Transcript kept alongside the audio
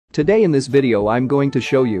Today in this video I'm going to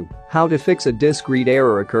show you how to fix a disk read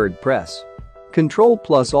error occurred. Press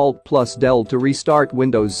Ctrl+Alt+Del to restart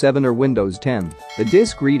Windows 7 or Windows 10. A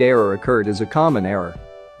disk read error occurred is a common error.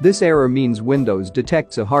 This error means Windows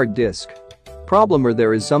detects a hard disk problem or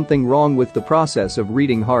there is something wrong with the process of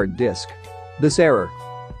reading hard disk. This error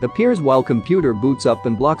appears while computer boots up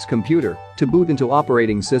and blocks computer to boot into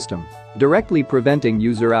operating system, directly preventing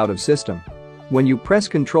user out of system. When you press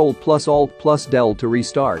Ctrl+Alt+Del to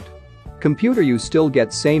restart computer, you still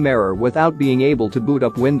get same error without being able to boot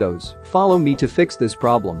up Windows. Follow me to fix this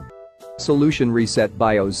problem. Solution: reset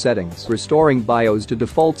BIOS settings. Restoring BIOS to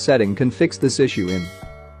default setting can fix this issue in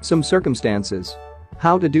some circumstances.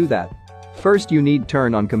 How to do that? First, you need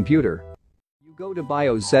turn on computer. You go to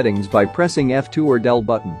BIOS settings by pressing F2 or Del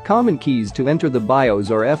button. Common keys to enter the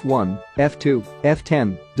BIOS are F1, F2,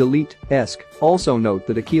 F10, delete, ESC. Also note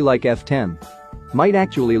that a key like F10 might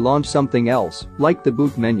actually launch something else, like the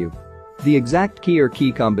boot menu. The exact key or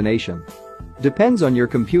key combination depends on your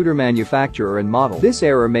computer manufacturer and model. This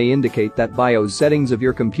error may indicate that BIOS settings of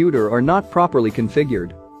your computer are not properly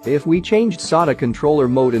configured. If we changed SATA controller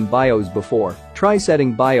mode in BIOS before, try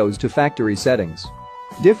setting BIOS to factory settings.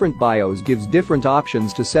 Different BIOS gives different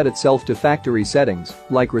options to set itself to factory settings,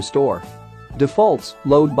 like restore defaults,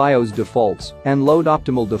 load BIOS defaults, and load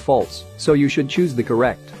optimal defaults, so you should choose the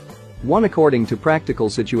correct one according to practical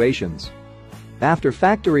situations. After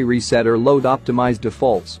factory reset or load optimized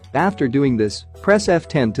defaults, after doing this, press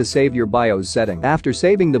F10 to save your BIOS setting. After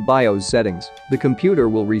saving the BIOS settings, the computer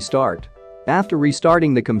will restart. After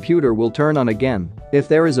restarting, the computer will turn on again if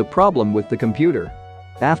there is a problem with the computer.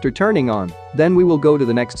 After turning on, then we will go to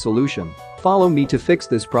the next solution. Follow me to fix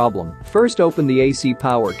this problem. First, open the AC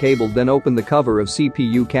power cable, then open the cover of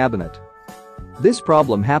CPU cabinet. This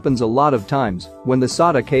problem happens a lot of times when the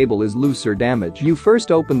SATA cable is loose or damaged. You first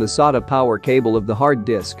open the SATA power cable of the hard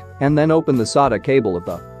disk and then open the SATA cable of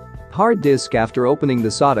the hard disk. After opening the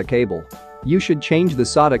SATA cable, you should change the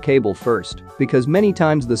SATA cable first because many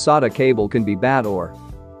times the SATA cable can be bad or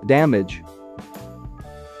damaged.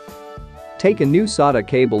 Take a new SATA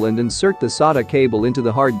cable and insert the SATA cable into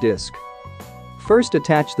the hard disk. First,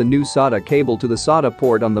 attach the new SATA cable to the SATA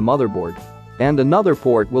port on the motherboard, and another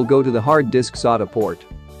port will go to the hard disk SATA port.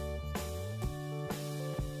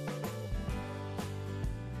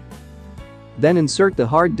 Then insert the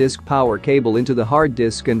hard disk power cable into the hard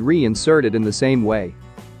disk and reinsert it in the same way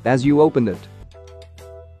as you opened it.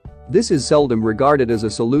 This is seldom regarded as a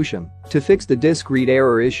solution to fix the disk read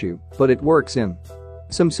error issue, but it works in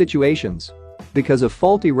some situations. Because a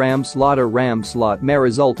faulty RAM slot or RAM slot may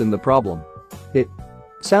result in the problem. It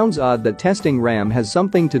sounds odd that testing RAM has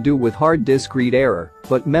something to do with hard disk read error,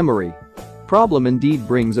 but memory problem indeed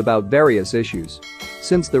brings about various issues.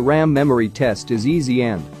 Since the RAM memory test is easy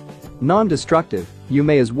and non-destructive, you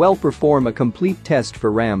may as well perform a complete test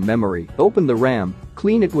for RAM memory. Open the RAM,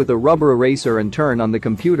 clean it with a rubber eraser and turn on the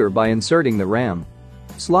computer by inserting the RAM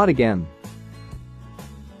slot again.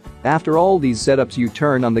 After all these setups, you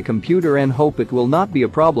turn on the computer and hope it will not be a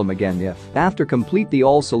problem again. If after complete the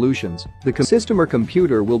all solutions, the system or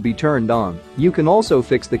computer will be turned on, you can also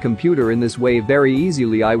fix the computer in this way very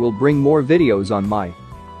easily. I will bring more videos on my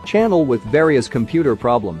channel with various computer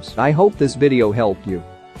problems. I hope this video helped you.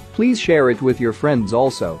 Please share it with your friends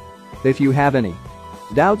also. If you have any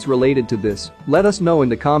doubts related to this, let us know in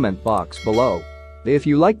the comment box below. If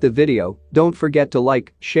you liked the video, don't forget to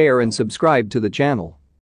like, share and subscribe to the channel.